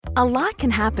A lot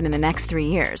can happen in the next 3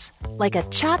 years. Like a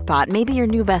chatbot may be your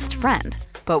new best friend.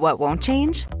 But what won't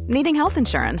change? Needing health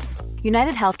insurance.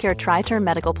 United Healthcare Tri-Term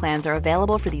Medical Plans are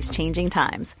available for these changing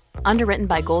times. Underwritten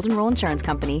by Golden Rule Insurance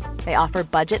Company, they offer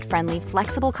budget-friendly,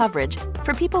 flexible coverage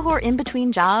for people who are in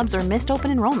between jobs or missed open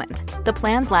enrollment. The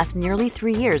plans last nearly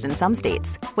 3 years in some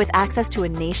states, with access to a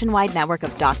nationwide network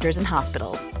of doctors and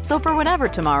hospitals. So for whatever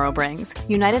tomorrow brings,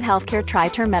 United Healthcare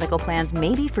Tri-Term Medical Plans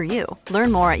may be for you.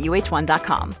 Learn more at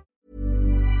uh1.com.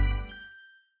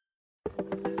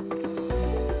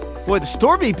 Boy, the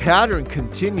stormy pattern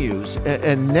continues,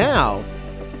 and now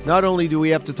not only do we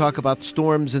have to talk about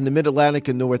storms in the Mid-Atlantic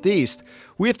and Northeast,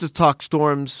 we have to talk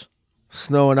storms,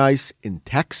 snow and ice in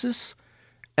Texas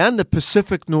and the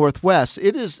Pacific Northwest.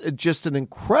 It is just an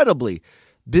incredibly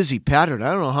busy pattern.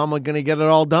 I don't know how I'm going to get it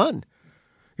all done.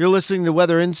 You're listening to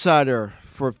Weather Insider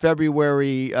for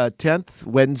February 10th,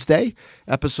 Wednesday,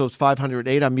 episode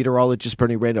 508. I'm meteorologist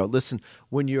Bernie Raynaud. Listen,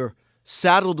 when you're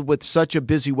saddled with such a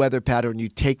busy weather pattern, you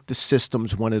take the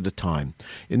systems one at a time.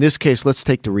 In this case, let's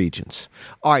take the regions.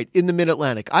 All right, in the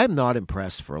Mid-Atlantic, I am not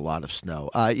impressed for a lot of snow.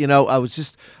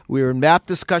 We were in map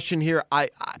discussion here. I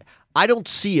don't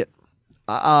see it.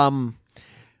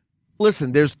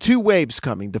 Listen, there's two waves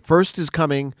coming. The first is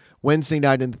coming Wednesday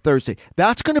night and Thursday.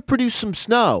 That's going to produce some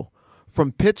snow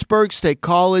from Pittsburgh State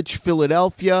College,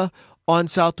 Philadelphia, on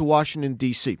south to Washington,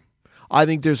 D.C. I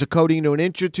think there's a coating to an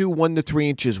inch or two, 1 to 3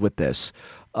 inches with this.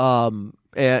 And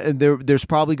there's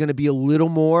probably going to be a little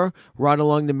more right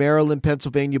along the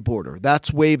Maryland-Pennsylvania border.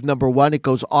 That's wave number one. It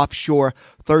goes offshore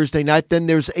Thursday night. Then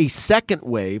there's a second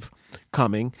wave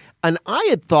coming. And I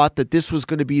had thought that this was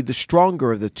going to be the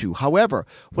stronger of the two. However,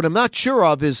 what I'm not sure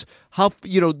of is how,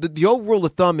 the old rule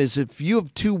of thumb is if you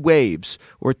have two waves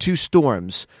or two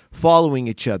storms following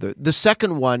each other, the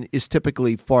second one is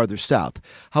typically farther south.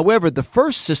 However, the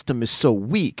first system is so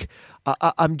weak,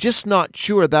 I'm just not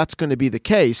sure that's going to be the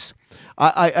case.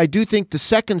 I do think the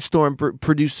second storm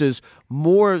produces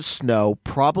more snow,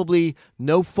 probably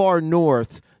no farther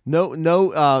north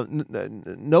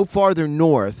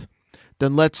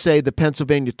than, let's say, the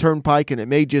Pennsylvania Turnpike, and it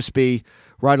may just be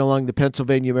right along the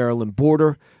Pennsylvania-Maryland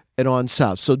border and on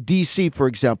south. So D.C., for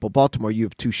example, Baltimore, you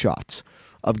have two shots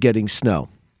of getting snow.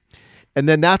 And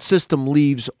then that system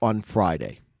leaves on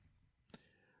Friday.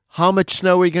 How much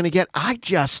snow are you going to get? I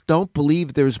just don't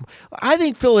believe I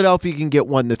think Philadelphia can get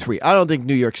 1 to 3. I don't think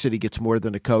New York City gets more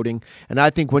than a coating. And I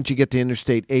think once you get to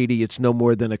Interstate 80, it's no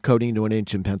more than a coating to an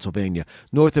inch in Pennsylvania.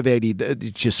 North of 80,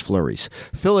 it's just flurries.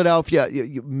 Philadelphia,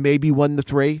 maybe 1 to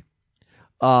 3.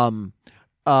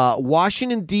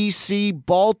 Washington, D.C.,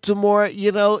 Baltimore,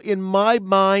 in my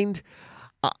mind,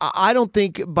 I don't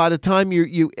think by the time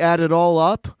you add it all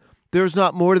up, there's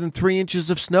not more than 3 inches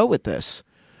of snow with this.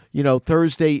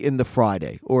 Thursday into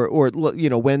Friday or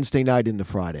Wednesday night into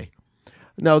Friday.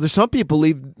 Now, there's some people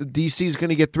believe D.C. is going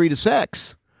to get 3 to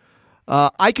 6.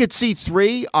 I could see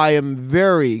 3. I am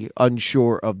very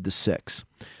unsure of the 6.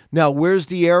 Now, where's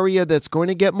the area that's going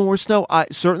to get more snow? I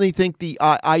certainly think the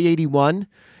I-81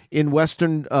 in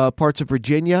western parts of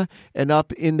Virginia and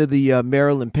up into the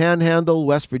Maryland Panhandle,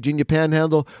 West Virginia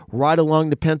Panhandle, right along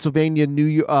the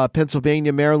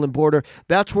Pennsylvania-Maryland border.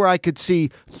 That's where I could see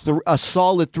a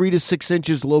solid 3 to 6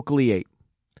 inches, locally 8.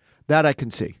 That I can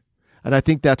see. And I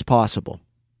think that's possible.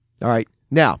 All right.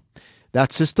 Now,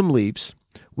 that system leaves.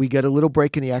 We get a little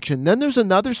break in the action. Then there's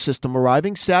another system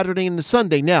arriving Saturday and the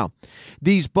Sunday. Now,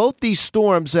 both these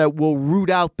storms will root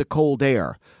out the cold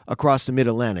air across the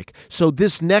Mid-Atlantic. So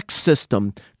this next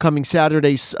system coming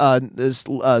Saturday and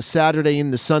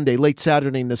the Sunday, late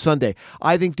Saturday and the Sunday,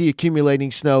 I think the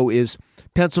accumulating snow is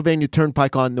Pennsylvania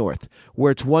Turnpike on north,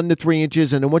 where it's 1 to 3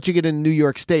 inches. And then once you get in New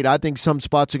York State, I think some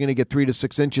spots are going to get 3 to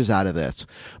 6 inches out of this,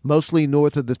 mostly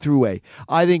north of the Thruway.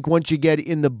 I think once you get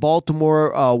in the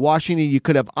Baltimore, Washington, you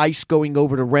could have ice going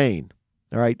over to rain.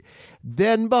 All right.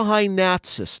 Then behind that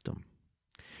system,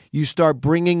 you start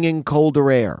bringing in colder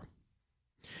air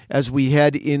as we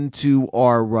head into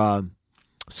our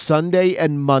Sunday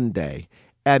and Monday.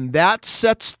 And that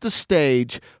sets the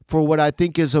stage for what I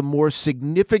think is a more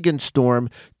significant storm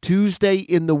Tuesday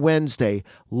into Wednesday.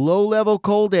 Low-level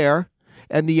cold air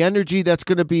and the energy that's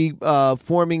going to be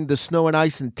forming the snow and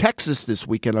ice in Texas this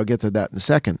weekend. I'll get to that in a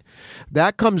second.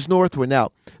 That comes northward.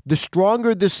 Now, the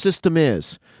stronger this system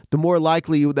is, the more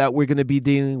likely that we're going to be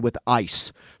dealing with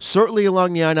ice. Certainly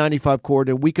along the I-95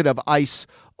 corridor, we could have ice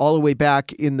all the way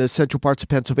back in the central parts of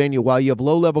Pennsylvania. While you have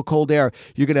low-level cold air,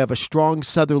 you're going to have a strong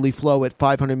southerly flow at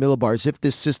 500 millibars if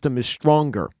this system is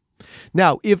stronger.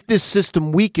 Now, if this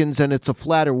system weakens and it's a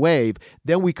flatter wave,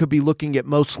 then we could be looking at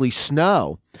mostly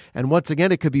snow. And once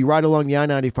again, it could be right along the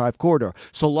I-95 corridor.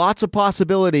 So lots of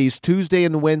possibilities Tuesday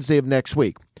and Wednesday of next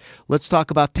week. Let's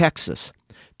talk about Texas.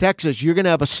 Texas, you're going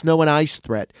to have a snow and ice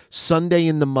threat Sunday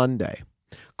into Monday.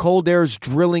 Cold air is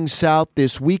drilling south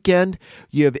this weekend.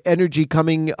 You have energy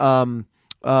coming,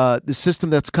 the system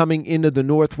that's coming into the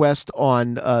northwest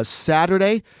on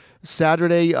Friday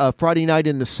night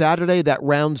into Saturday. That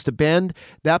rounds the bend.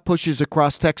 That pushes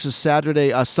across Texas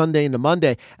Sunday into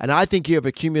Monday. And I think you have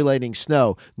accumulating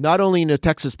snow, not only in the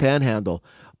Texas Panhandle,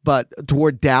 but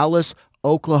toward Dallas,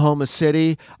 Oklahoma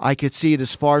City. I could see it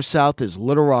as far south as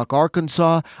Little Rock,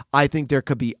 Arkansas. I think there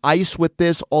could be ice with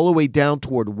this all the way down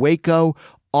toward Waco,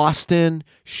 Austin,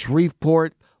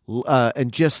 Shreveport,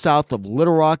 and just south of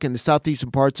Little Rock in the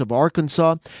southeastern parts of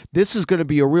Arkansas. This is going to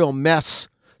be a real mess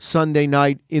Sunday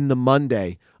night into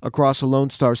Monday across the Lone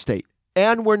Star State.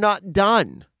 And we're not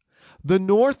done. The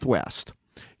Northwest,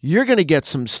 you're going to get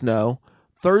some snow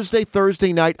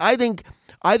Thursday night. I think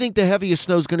the heaviest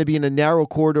snow is going to be in a narrow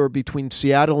corridor between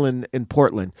Seattle and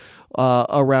Portland,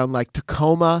 around like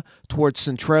Tacoma towards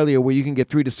Centralia, where you can get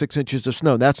 3 to 6 inches of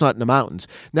snow. That's not in the mountains.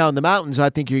 Now, in the mountains, I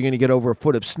think you're going to get over a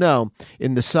foot of snow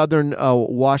in the southern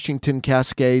Washington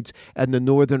Cascades and the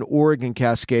northern Oregon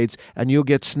Cascades, and you'll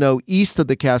get snow east of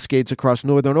the Cascades across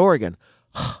northern Oregon.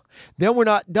 Then we're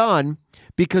not done,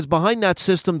 because behind that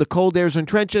system, the cold air is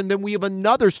entrenched, and then we have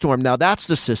another storm. Now, that's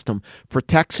the system for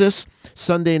Texas,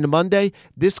 Sunday into Monday.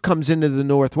 This comes into the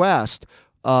Northwest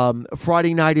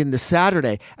Friday night into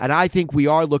Saturday, and I think we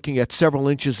are looking at several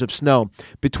inches of snow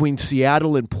between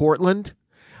Seattle and Portland,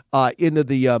 into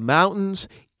the mountains,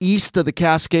 east of the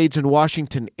Cascades in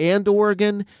Washington and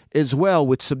Oregon as well,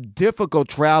 with some difficult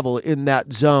travel in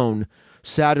that zone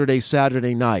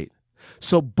Saturday night.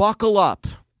 So buckle up.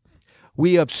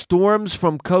 We have storms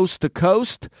from coast to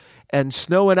coast and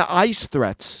snow and ice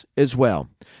threats as well.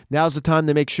 Now's the time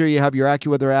to make sure you have your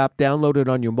AccuWeather app downloaded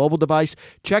on your mobile device.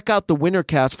 Check out the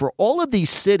Wintercast for all of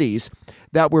these cities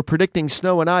that we're predicting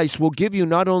snow and ice. Will give you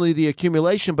not only the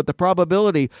accumulation, but the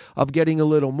probability of getting a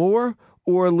little more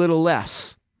or a little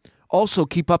less. Also,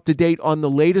 keep up to date on the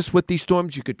latest with these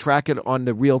storms. You could track it on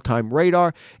the real-time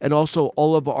radar, and also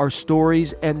all of our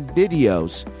stories and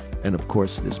videos. And, of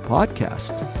course, this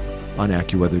podcast on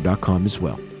AccuWeather.com as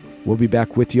well. We'll be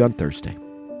back with you on Thursday.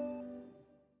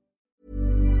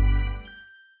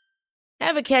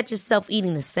 Ever catch yourself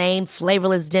eating the same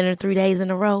flavorless dinner 3 days in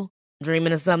a row?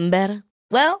 Dreaming of something better?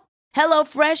 Well,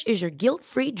 HelloFresh is your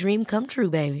guilt-free dream come true,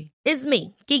 baby. It's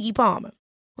me, Keke Palmer.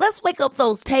 Let's wake up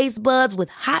those taste buds with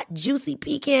hot, juicy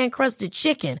pecan-crusted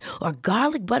chicken or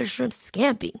garlic butter shrimp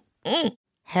scampi.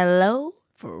 Hello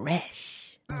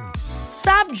Fresh.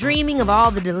 Stop dreaming of all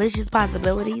the delicious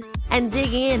possibilities and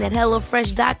dig in at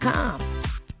HelloFresh.com.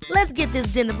 Let's get this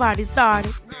dinner party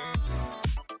started.